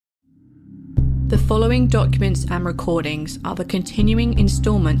following documents and recordings are the continuing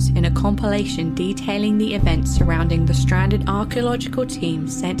installments in a compilation detailing the events surrounding the stranded archaeological team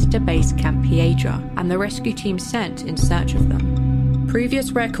sent to Base Camp Piedra and the rescue team sent in search of them.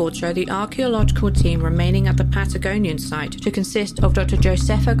 Previous records show the archaeological team remaining at the Patagonian site to consist of Dr.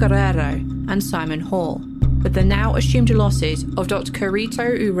 Josefa Guerrero and Simon Hall, with the now assumed losses of Dr.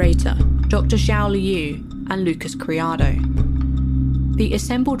 Carito Ureta, Dr. Xiao Liu, and Lucas Criado. The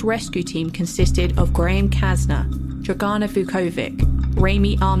assembled rescue team consisted of Graham Kasner, Dragana Vukovic,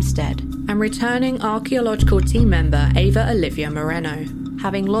 Rami Armstead, and returning archaeological team member Ava Olivia Moreno,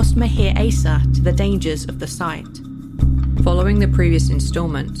 having lost Mahir Asa to the dangers of the site. Following the previous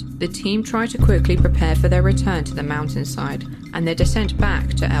installment, the team tried to quickly prepare for their return to the mountainside and their descent back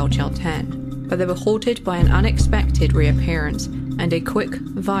to El Chalten, but they were halted by an unexpected reappearance and a quick,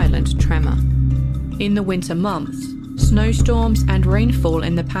 violent tremor. In the winter months, snowstorms and rainfall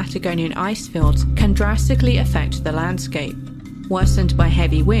in the Patagonian ice fields can drastically affect the landscape. Worsened by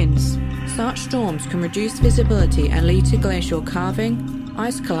heavy winds, such storms can reduce visibility and lead to glacial calving,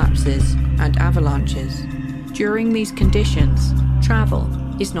 ice collapses, and avalanches. During these conditions, travel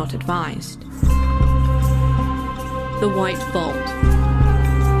is not advised. The White Vault.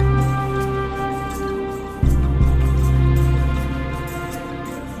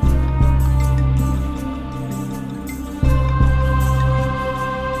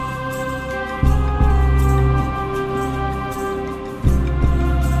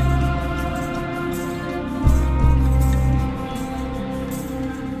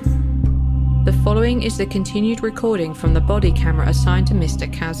 Following is the continued recording from the body camera assigned to Mr.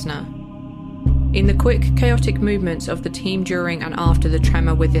 Kasner. In the quick, chaotic movements of the team during and after the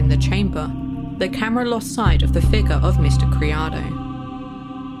tremor within the chamber, the camera lost sight of the figure of Mr. Criado.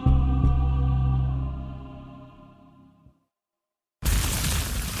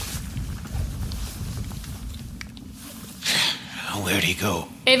 Where'd he go?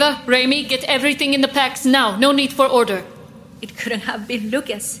 Ava, Rami, get everything in the packs now. No need for order. It couldn't have been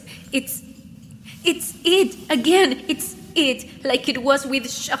Lucas. It's it. Again, it's it. Like it was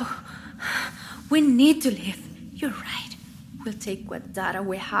with Shaw. We need to leave. You're right. We'll take what data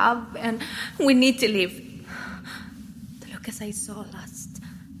we have and we need to leave. The Lucas I saw last.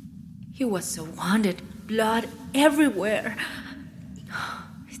 He was so wounded. Blood everywhere.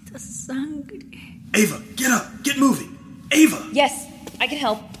 Esta sangre. Ava, get up. Get moving. Ava! Yes, I can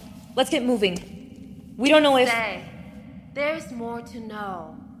help. Let's get moving. We don't know if... Say, there's more to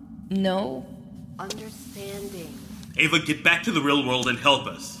know. No? Understanding. Ava, get back to the real world and help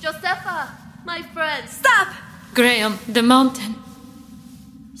us. Josefa, my friend. Stop! Graham, the mountain.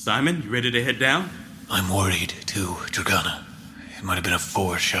 Simon, you ready to head down? I'm worried, too, Dragana. It might have been a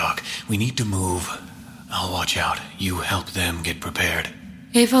foreshock. We need to move. I'll watch out. You help them get prepared.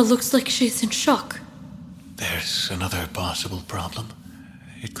 Ava looks like she's in shock. There's another possible problem.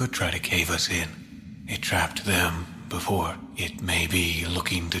 It could try to cave us in. It trapped them before. It may be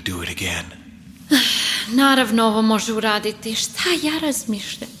looking to do it again. Naravno, ovo može uraditi. Šta ja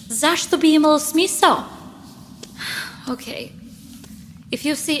razmišljam? Zašto bi imalo smisao? Okay. If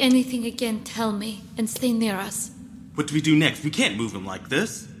you see anything again, tell me and stay near us. What do we do next? We can't move him like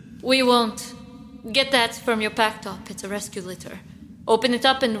this. We won't. Get that from your pack top. It's a rescue litter. Open it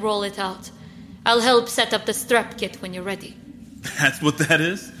up and roll it out. I'll help set up the strap kit when you're ready. That's what that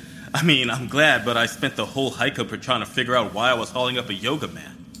is? I mean, I'm glad, but I spent the whole hike up here trying to figure out why I was hauling up a yoga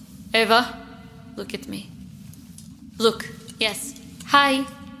mat. Ava, look at me. Look, yes. Hi.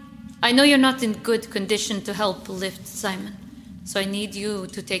 I know you're not in good condition to help lift Simon, so I need you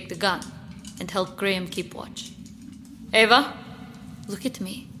to take the gun and help Graham keep watch. Ava, look at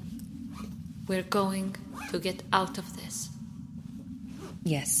me. We're going to get out of this.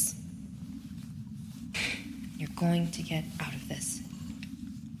 Yes. You're going to get out of this.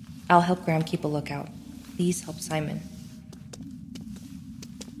 I'll help Graham keep a lookout. Please help Simon.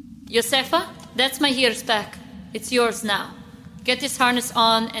 Josefa, that's my here's pack. It's yours now. Get this harness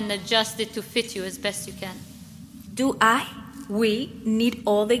on and adjust it to fit you as best you can. We need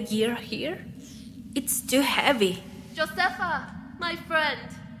all the gear here? It's too heavy. Josefa, my friend.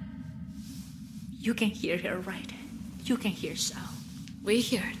 You can hear her, right? You can hear Shao. We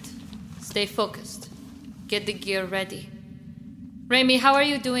hear it. Stay focused. Get the gear ready. Rami, how are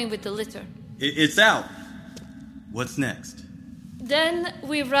you doing with the litter? It's out. What's next? Then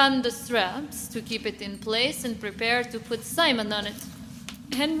we run the straps to keep it in place and prepare to put Simon on it.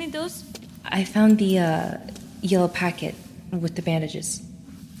 Hand me those. I found the yellow packet with the bandages.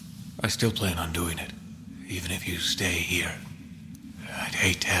 I still plan on doing it, even if you stay here. I'd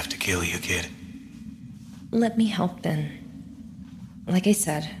hate to have to kill you, kid. Let me help then. Like I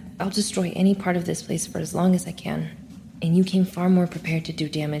said, I'll destroy any part of this place for as long as I can. And you came far more prepared to do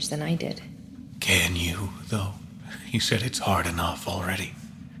damage than I did. Can you, though? You said it's hard enough already.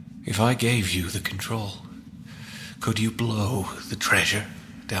 If I gave you the control, could you blow the treasure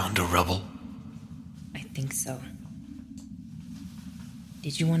down to rubble? I think so.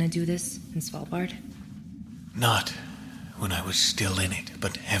 Did you want to do this in Svalbard? Not when I was still in it,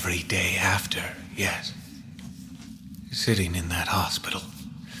 but every day after, yes. Sitting in that hospital,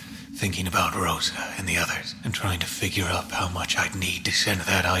 thinking about Rosa and the others, and trying to figure up how much I'd need to send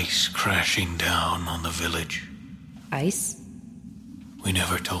that ice crashing down on the village. Ice? We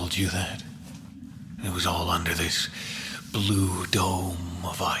never told you that. It was all under this blue dome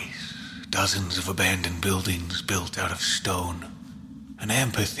of ice. Dozens of abandoned buildings built out of stone. An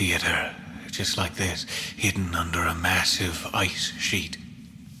amphitheater, just like this, hidden under a massive ice sheet.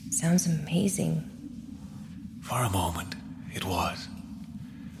 Sounds amazing. For a moment, it was.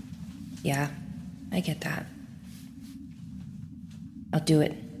 Yeah, I get that. I'll do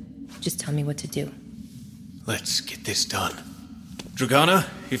it. Just tell me what to do. Let's get this done. Dragana,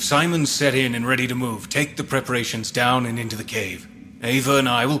 if Simon's set in and ready to move, take the preparations down and into the cave. Ava and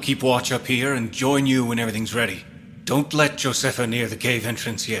I will keep watch up here and join you when everything's ready. Don't let Josepha near the cave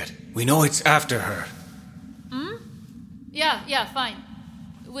entrance yet. We know it's after her. Yeah, fine.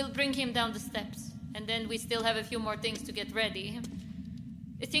 We'll bring him down the steps. And then we still have a few more things to get ready.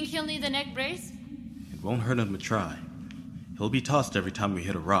 You think he'll need a neck brace? It won't hurt him to try. He'll be tossed every time we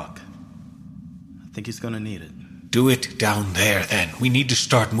hit a rock. I think he's gonna need it. Do it down there, then. We need to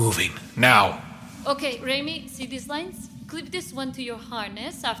start moving. Now. Okay, Raimi, see these lines? Clip this one to your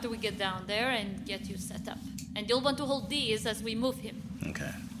harness after we get down there and get you set up. And you'll want to hold these as we move him.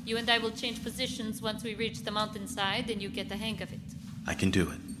 Okay. You and I will change positions once we reach the mountainside and you get the hang of it. I can do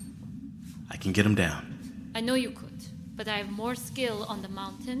it. I can get him down. I know you could, but I have more skill on the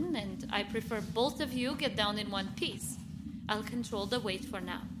mountain, and I prefer both of you get down in one piece. I'll control the weight for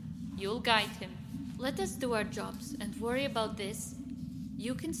now. You'll guide him. Let us do our jobs and worry about this.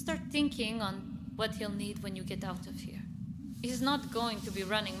 You can start thinking on what he'll need when you get out of here. He's not going to be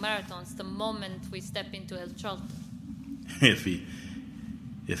running marathons the moment we step into El Chalto.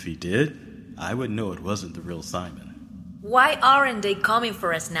 If he did, I would know it wasn't the real Simon. Why aren't they coming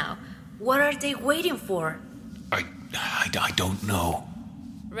for us now? What are they waiting for? I don't know.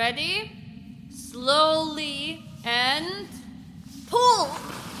 Ready? Slowly and pull!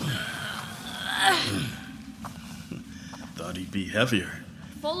 Thought he'd be heavier.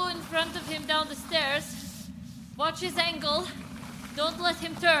 Follow in front of him down the stairs. Watch his angle. Don't let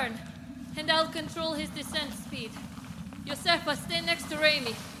him turn. And I'll control his descent speed. Josepha, stay next to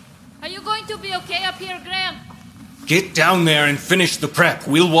Raimi. Are you going to be okay up here, Graham? Get down there and finish the prep.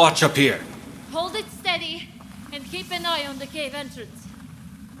 We'll watch up here. Hold it steady and keep an eye on the cave entrance.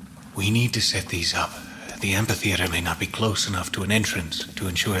 We need to set these up. The amphitheater may not be close enough to an entrance to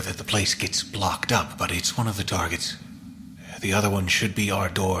ensure that the place gets blocked up, but it's one of the targets. The other one should be our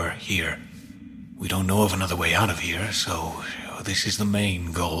door here. We don't know of another way out of here, so this is the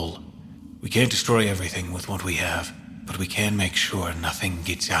main goal. We can't destroy everything with what we have, but we can make sure nothing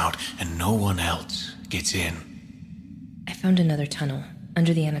gets out and no one else gets in. I found another tunnel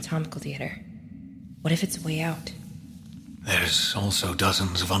under the anatomical theater. What if it's a way out? There's also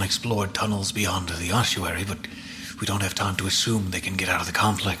dozens of unexplored tunnels beyond the ossuary, but we don't have time to assume they can get out of the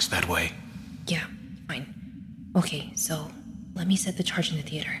complex that way. Yeah, fine. Okay, so let me set the charge in the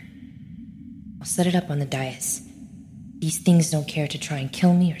theater. I'll set it up on the dais. These things don't care to try and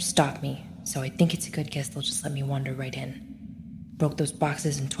kill me or stop me, so I think it's a good guess they'll just let me wander right in. Broke those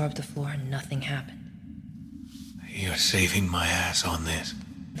boxes and tore up the floor and nothing happened. You're saving my ass on this.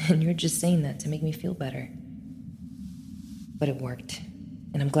 And you're just saying that to make me feel better. But it worked,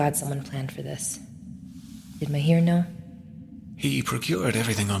 and I'm glad someone planned for this. Did Mahir know? He procured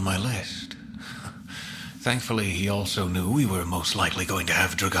everything on my list. Thankfully, he also knew we were most likely going to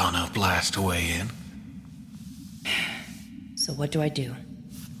have Dragana blast a way in. So what do I do?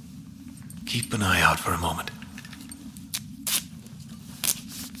 Keep an eye out for a moment.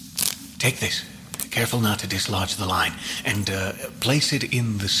 Take this. Careful not to dislodge the line, and place it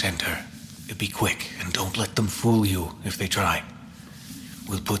in the center. Be quick, and don't let them fool you if they try.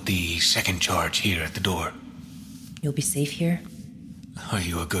 We'll put the second charge here at the door. You'll be safe here? Are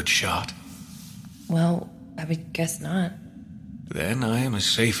you a good shot? Well, I would guess not. Then I am as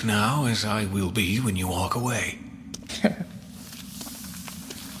safe now as I will be when you walk away.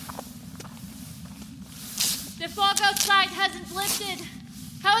 The fog outside hasn't lifted.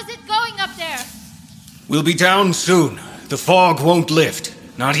 How is it going up there? We'll be down soon. The fog won't lift.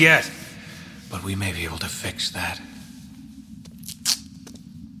 Not yet. But we may be able to fix that.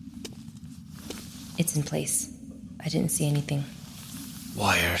 It's in place. I didn't see anything.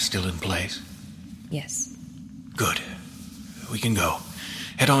 Wire still in place? Yes. Good. We can go.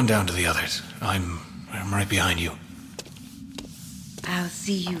 Head on down to the others. I'm right behind you. I'll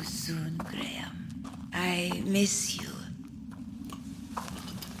see you soon, Graham. I miss you.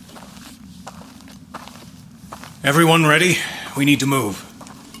 Everyone ready? We need to move.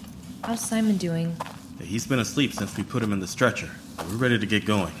 How's Simon doing? He's been asleep since we put him in the stretcher. We're ready to get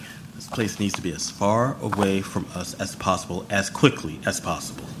going. This place needs to be as far away from us as possible, as quickly as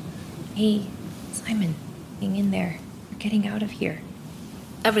possible. Hey, Simon, hang in there. We're getting out of here.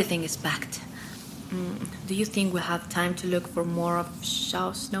 Everything is packed. Do you think we'll have time to look for more of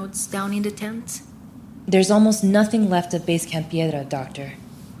Shao's notes down in the tent? There's almost nothing left of Base Camp Piedra, Doctor.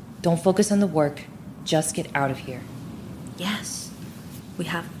 Don't focus on the work. Just get out of here. Yes, we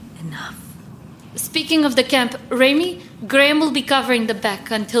have enough. Speaking of the camp, Raimi, Graham will be covering the back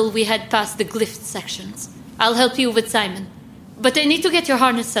until we head past the glyph sections. I'll help you with Simon. But I need to get your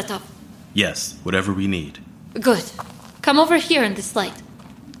harness set up. Yes, whatever we need. Good. Come over here in this light.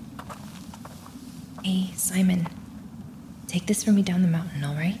 Hey, Simon. Take this for me down the mountain,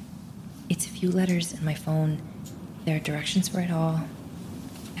 all right? It's a few letters in my phone. There are directions for it all.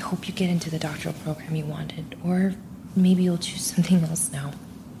 I hope you get into the doctoral program you wanted, or maybe you'll choose something else now.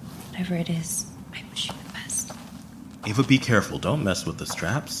 Whatever it is, I wish you the best. Ava, be careful. Don't mess with the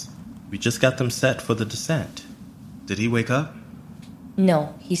straps. We just got them set for the descent. Did he wake up?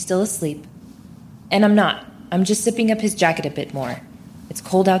 No, he's still asleep. And I'm not. I'm just zipping up his jacket a bit more. It's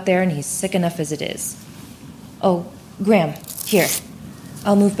cold out there and he's sick enough as it is. Oh, Graham, here.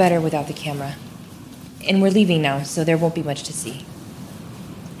 I'll move better without the camera. And we're leaving now, so there won't be much to see.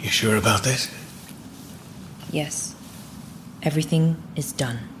 You sure about this? Yes. Everything is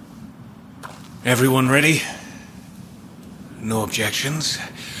done. Everyone ready? No objections.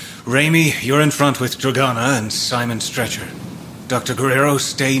 Raimi, you're in front with Dragana and Simon Stretcher. Dr. Guerrero,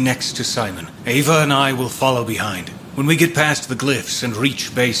 stay next to Simon. Ava and I will follow behind. When we get past the glyphs and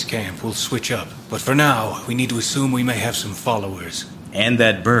reach base camp, we'll switch up. But for now, we need to assume we may have some followers. And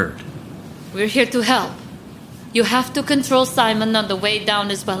that bird. We're here to help. You have to control Simon on the way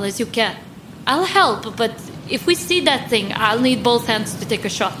down as well as you can. I'll help, but if we see that thing, I'll need both hands to take a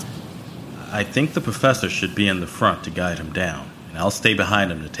shot. I think the professor should be in the front to guide him down, and I'll stay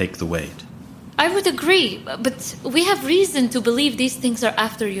behind him to take the weight. I would agree, but we have reason to believe these things are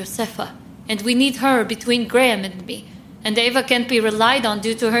after Josefa, and we need her between Graham and me, and Ava can't be relied on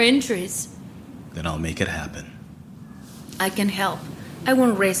due to her injuries. Then I'll make it happen. I can help. I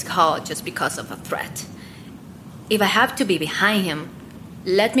won't risk Hall just because of a threat. If I have to be behind him,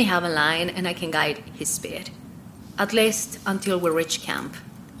 let me have a line and I can guide his speed. At least until we reach camp.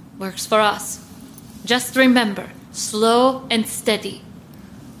 Works for us. Just remember, slow and steady.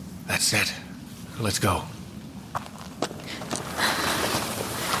 That's it. Let's go.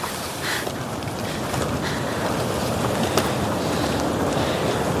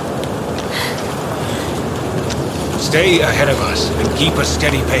 Stay ahead of us and keep a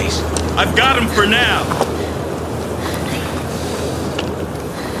steady pace. I've got him for now!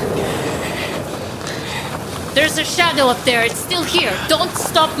 There's a shadow up there. It's still here. Don't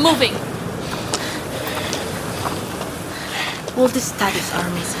stop moving. All the statues are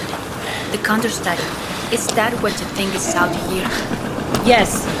missing. The counter statue. Is that what you think is out here?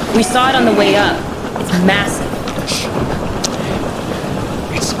 Yes, we saw it on the way up. It's massive.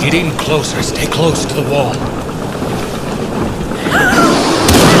 It's getting closer. Stay close to the wall.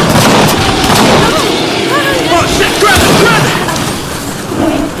 Oh shit! Grab it! Grab it!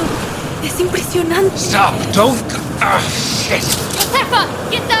 Es impresionante. Stop! Don't! Ah, shit! Josefa,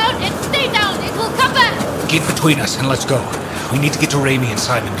 get down and stay down. It will come back. Get between us and let's go. We need to get to Raimi and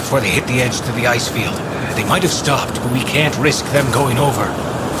Simon before they hit the edge to the ice field. They might have stopped, but we can't risk them going over.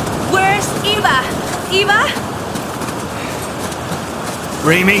 Where's Eva? Eva?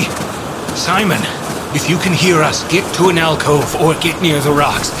 Raimi, Simon, if you can hear us, get to an alcove or get near the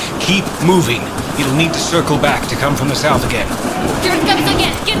rocks. Keep moving. You'll need to circle back to come from the south again. Here it comes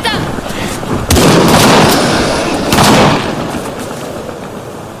again. Get down.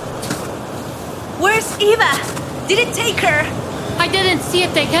 Where's Eva? Did it take her? I didn't see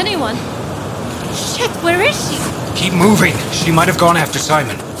it take anyone. Shit, where is she? Keep moving. She might have gone after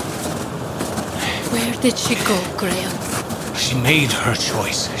Simon. Where did she go, Graham? She made her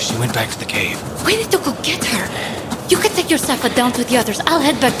choice. She went back to the cave. We need to go get her. You can take Josefa down to the others. I'll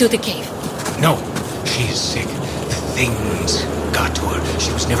head back to the cave. No, she is sick. The things got to her.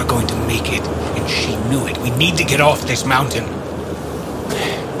 She was never going to make it, and she knew it. We need to get off this mountain.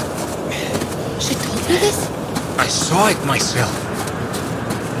 She told you this? I saw it myself.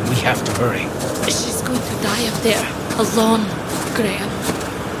 We have to hurry. She's going to die up there, alone, Graham.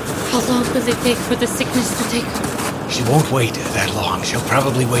 How long will it take for the sickness to take her? She won't wait that long. She'll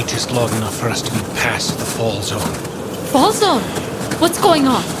probably wait just long enough for us to be past the fall zone. Fall zone? What's going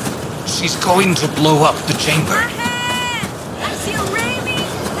on? She's going to blow up the chamber. I see Raimi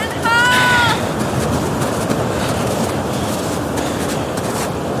and her!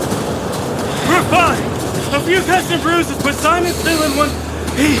 We're fine! A few cuts and bruises, but Simon's still in one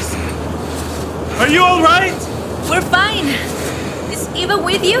piece. Are you alright? We're fine. Is Eva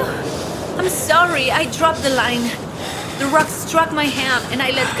with you? I'm sorry, I dropped the line. The rock struck my hand and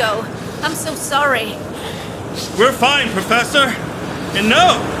I let go. I'm so sorry. We're fine, Professor. And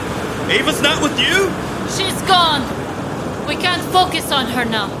no, Ava's not with you? She's gone. We can't focus on her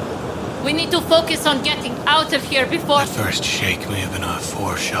now. We need to focus on getting out of here before... That first shake may have been a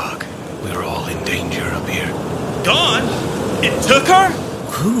foreshock. We were all in danger up here. Gone? It took her?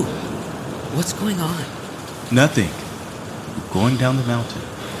 Who? What's going on? Nothing. We're going down the mountain.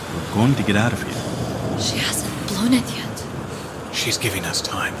 We're going to get out of here. She hasn't blown it yet. She's giving us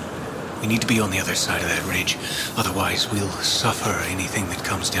time. We need to be on the other side of that ridge. Otherwise, we'll suffer anything that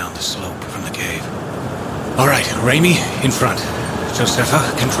comes down the slope from the cave. All right, Raimi, in front.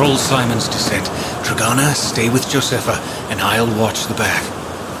 Josepha, control Simon's descent. Dragana, stay with Josepha, and I'll watch the back.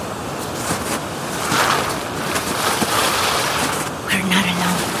 We're not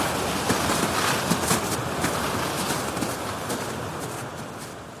alone.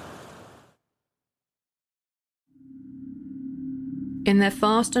 In their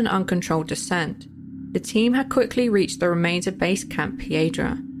fast and uncontrolled descent, the team had quickly reached the remains of Base Camp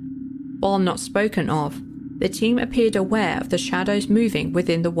Piedra. While not spoken of, the team appeared aware of the shadows moving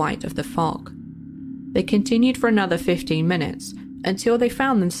within the white of the fog. They continued for another 15 minutes, until they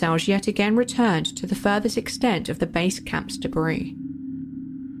found themselves yet again returned to the furthest extent of the base camp's debris.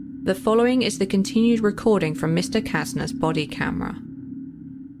 The following is the continued recording from Mr. Kasner's body camera.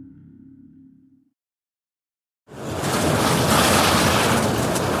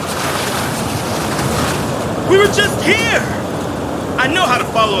 We were just here! I know how to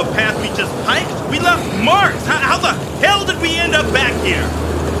follow a path we just hiked. We left marks. How the hell did we end up back here?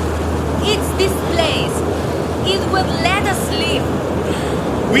 It's this place. It will let us leave.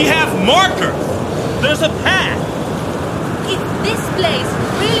 We have markers. There's a path. If this place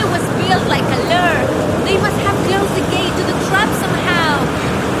really was built like a lure, they must have closed the gate to the trap somehow.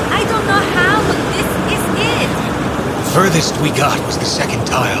 I don't know how, but this is it. The furthest we got was the second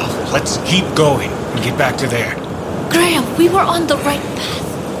tile. Let's keep going and get back to there. Graham, we were on the right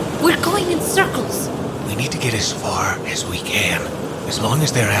path. We're going in circles. We need to get as far as we can. As long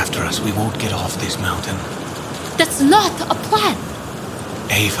as they're after us, we won't get off this mountain. That's not a plan.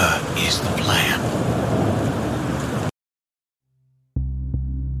 Ava is the plan.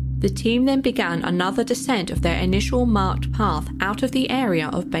 The team then began another descent of their initial marked path out of the area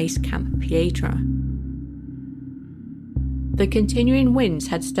of Base Camp Piedra. The continuing winds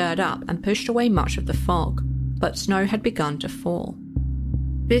had stirred up and pushed away much of the fog, but snow had begun to fall.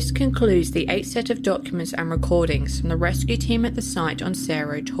 This concludes the 8 set of documents and recordings from the rescue team at the site on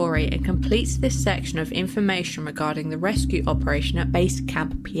Cerro Torre and completes this section of information regarding the rescue operation at Base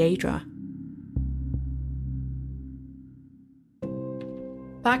Camp Piedra.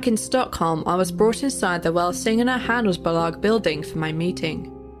 Back in Stockholm, I was brought inside the Welsingerna Handelsbolag building for my meeting.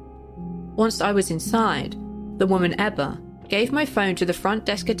 Once I was inside, the woman Ebba gave my phone to the front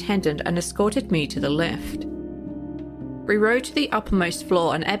desk attendant and escorted me to the lift. We rode to the uppermost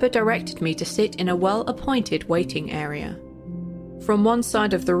floor and Ebba directed me to sit in a well-appointed waiting area. From one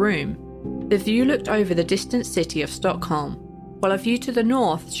side of the room, the view looked over the distant city of Stockholm, while a view to the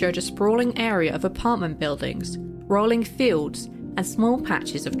north showed a sprawling area of apartment buildings, rolling fields, and small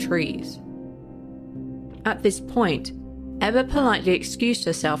patches of trees. At this point, Ebba politely excused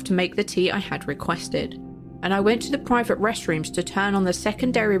herself to make the tea I had requested, and I went to the private restrooms to turn on the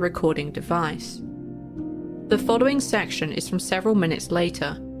secondary recording device. The following section is from several minutes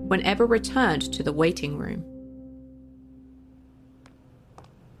later, when Ebba returned to the waiting room.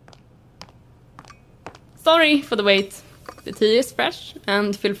 Sorry for the wait. The tea is fresh,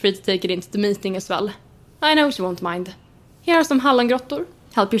 and feel free to take it into the meeting as well. I know she won't mind. Here are some hallongrottor.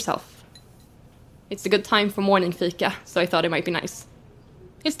 Help yourself. It's a good time for morning fika, so I thought it might be nice.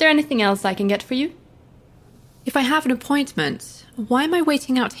 Is there anything else I can get for you? If I have an appointment, why am I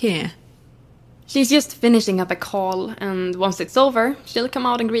waiting out here? She's just finishing up a call, and once it's over, she'll come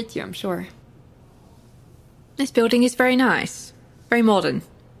out and greet you, I'm sure. This building is very nice. Very modern.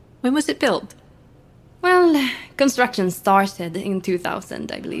 When was it built? Well, construction started in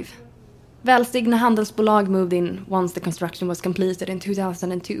 2000, I believe. Welsigna Handelsbolag moved in once the construction was completed in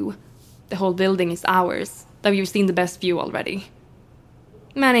 2002. The whole building is ours, though you've seen the best view already.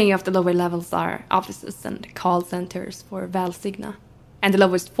 Many of the lower levels are offices and call centers for Valsigna, and the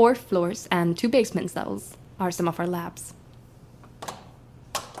lowest 4 floors and 2 basement levels are some of our labs.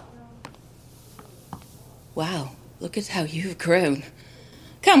 Wow, look at how you've grown.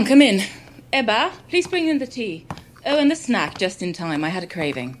 Come in. Ebba, please bring in the tea. Oh, and the snack just in time. I had a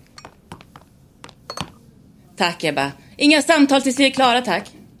craving. Tack, Ebba. Inga samtal tills vi är klara, tack.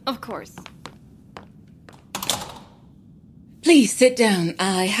 Of course. Please sit down.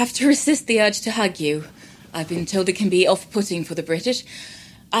 I have to resist the urge to hug you. I've been told it can be off-putting for the British.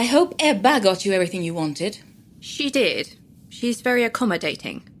 I hope Ebba got you everything you wanted. She did. She's very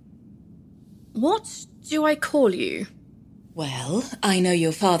accommodating. What do I call you? Well, I know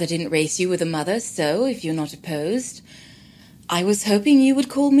your father didn't raise you with a mother, so if you're not opposed, I was hoping you would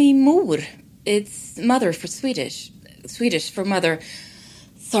call me mor. It's mother for Swedish. Swedish for mother.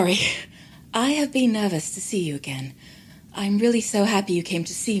 Sorry. I have been nervous to see you again. I'm really so happy you came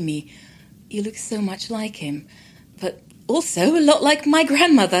to see me. You look so much like him, but also a lot like my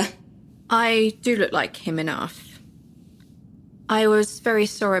grandmother. I do look like him enough. I was very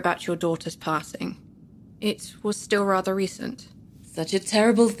sorry about your daughter's passing. It was still rather recent. Such a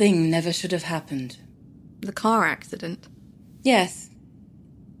terrible thing never should have happened. The car accident? Yes.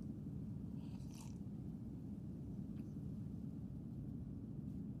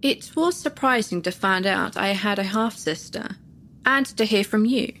 It was surprising to find out I had a half-sister, and to hear from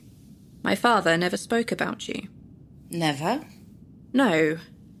you. My father never spoke about you. Never? No.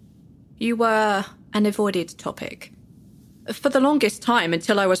 You were an avoided topic. For the longest time,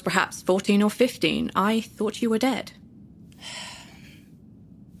 until I was perhaps 14 or 15, I thought you were dead.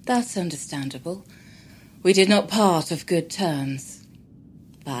 That's understandable. We did not part of good terms.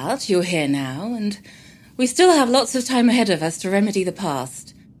 But you're here now, and we still have lots of time ahead of us to remedy the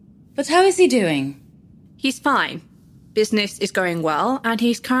past. But how is he doing? He's fine. Business is going well, and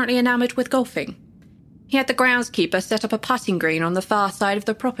he's currently enamoured with golfing. He had the groundskeeper set up a putting green on the far side of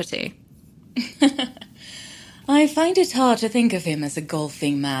the property. I find it hard to think of him as a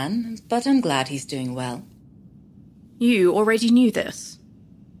golfing man, but I'm glad he's doing well. You already knew this.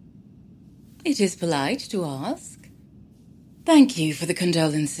 It is polite to ask. Thank you for the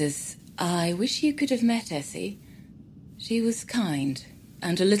condolences. I wish you could have met Essie. She was kind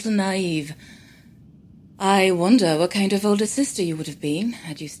and a little naive. I wonder what kind of older sister you would have been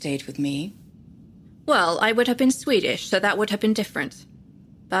had you stayed with me. Well, I would have been Swedish, so that would have been different.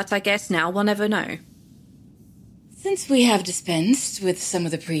 But I guess now we'll never know. Since we have dispensed with some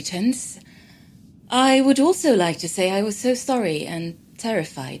of the pretense, I would also like to say I was so sorry and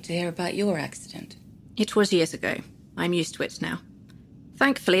terrified to hear about your accident. It was years ago. I'm used to it now.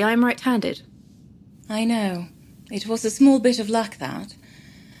 Thankfully, I'm right-handed. I know. It was a small bit of luck, that.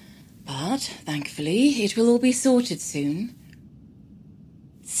 But, thankfully, it will all be sorted soon.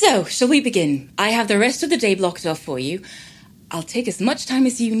 So, shall we begin? I have the rest of the day blocked off for you. I'll take as much time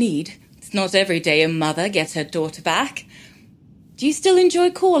as you need. It's not every day a mother gets her daughter back. Do you still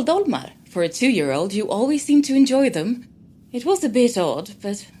enjoy kåldolmar? For a 2-year-old, you always seem to enjoy them. It was a bit odd,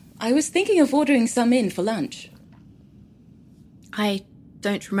 but I was thinking of ordering some in for lunch. I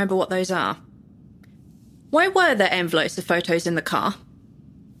don't remember what those are. Why were there envelopes of photos in the car?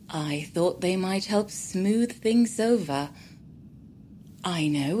 I thought they might help smooth things over. I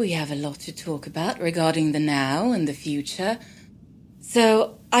know we have a lot to talk about regarding the now and the future.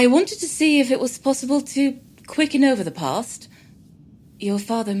 So I wanted to see if it was possible to quicken over the past. Your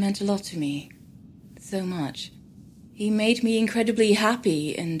father meant a lot to me. So much. He made me incredibly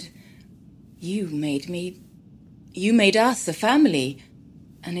happy, and you made us a family,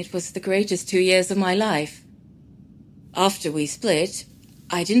 and it was the greatest 2 years of my life. After we split,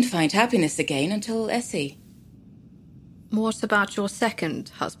 I didn't find happiness again until Essie. What about your second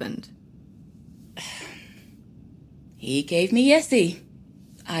husband? He gave me Essie.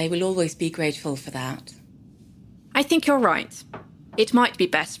 I will always be grateful for that. I think you're right. It might be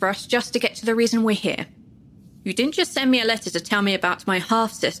best for us just to get to the reason we're here. You didn't just send me a letter to tell me about my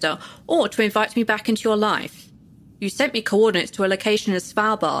half-sister or to invite me back into your life. You sent me coordinates to a location in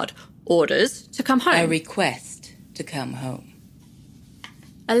Svalbard, orders to come home. A request to come home.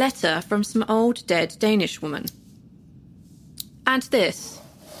 A letter from some old dead Danish woman. And this.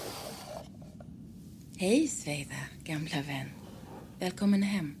 Hej Sveda, gamla vän. Välkommen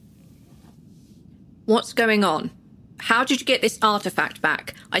hem. What's going on? How did you get this artifact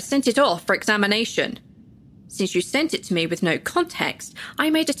back? I sent it off for examination. Since you sent it to me with no context, I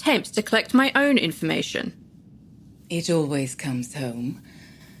made attempts to collect my own information. It always comes home.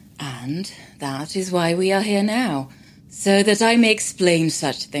 And that is why we are here now, so that I may explain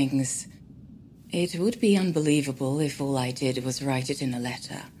such things. It would be unbelievable if all I did was write it in a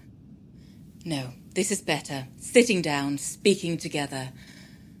letter. No, this is better. Sitting down, speaking together.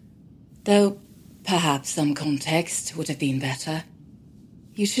 Though, perhaps some context would have been better.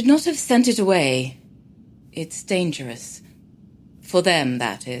 You should not have sent it away. It's dangerous. For them,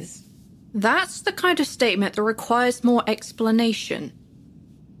 that is. That's the kind of statement that requires more explanation.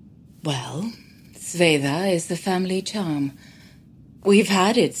 Well, Sveva is the family charm. We've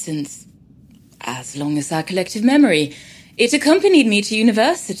had it since as long as our collective memory. It accompanied me to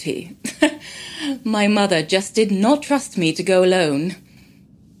university. My mother just did not trust me to go alone.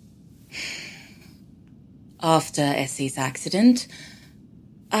 After Essie's accident,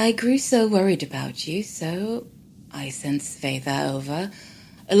 I grew so worried about you, so I sent Sveva over,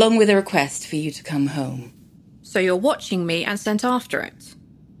 along with a request for you to come home. So you're watching me and sent after it?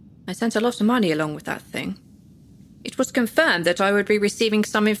 I sent a lot of money along with that thing. It was confirmed that I would be receiving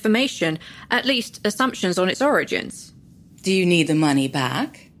some information, at least assumptions on its origins. Do you need the money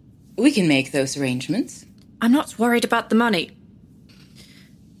back? We can make those arrangements. I'm not worried about the money.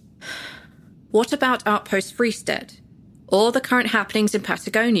 What about Outpost Freestead? Or the current happenings in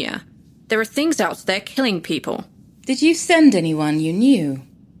Patagonia? There are things out there killing people. Did you send anyone you knew?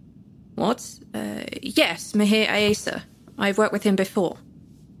 What? Yes, Mihir Aesa. I've worked with him before.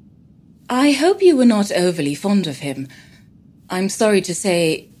 I hope you were not overly fond of him. I'm sorry to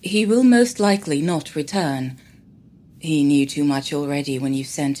say he will most likely not return. He knew too much already when you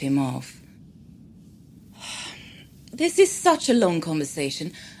sent him off. This is such a long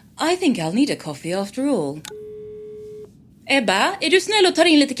conversation. I think I'll need a coffee after all. Ebba, är du snäll och tar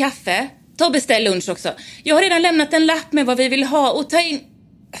in lite kaffe? Ta och beställ lunch också. Jag har redan lämnat en lapp med vad vi vill ha och ta in...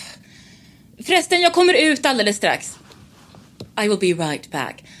 Förresten, jag kommer ut alldeles strax. I will be right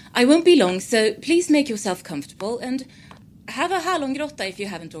back. I won't be long, so please make yourself comfortable and have a hallongrotta if you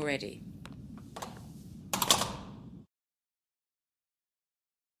haven't already.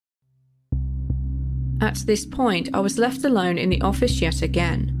 At this point, I was left alone in the office yet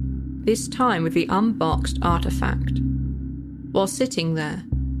again, this time with the unboxed artifact. While sitting there,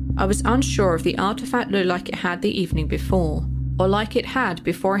 I was unsure if the artifact looked like it had the evening before, or like it had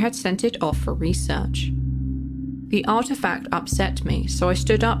before I had sent it off for research. The artifact upset me, so I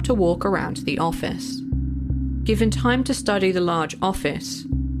stood up to walk around the office. Given time to study the large office,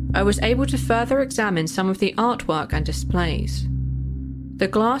 I was able to further examine some of the artwork and displays. The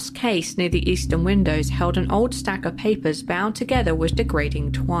glass case near the eastern windows held an old stack of papers bound together with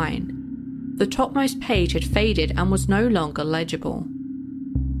degrading twine. The topmost page had faded and was no longer legible.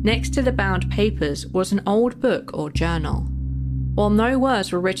 Next to the bound papers was an old book or journal. While no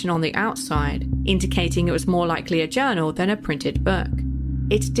words were written on the outside, indicating it was more likely a journal than a printed book,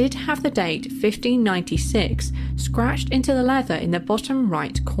 it did have the date 1596 scratched into the leather in the bottom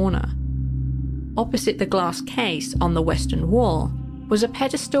right corner. Opposite the glass case on the western wall was a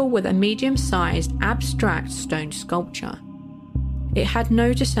pedestal with a medium-sized abstract stone sculpture. It had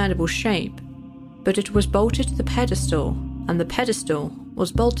no discernible shape, but it was bolted to the pedestal, and the pedestal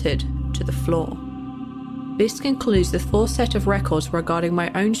was bolted to the floor. This concludes the full set of records regarding my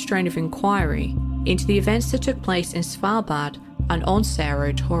own strain of inquiry into the events that took place in Svalbard and on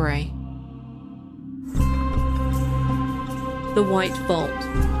Cerro Torre. The White Vault.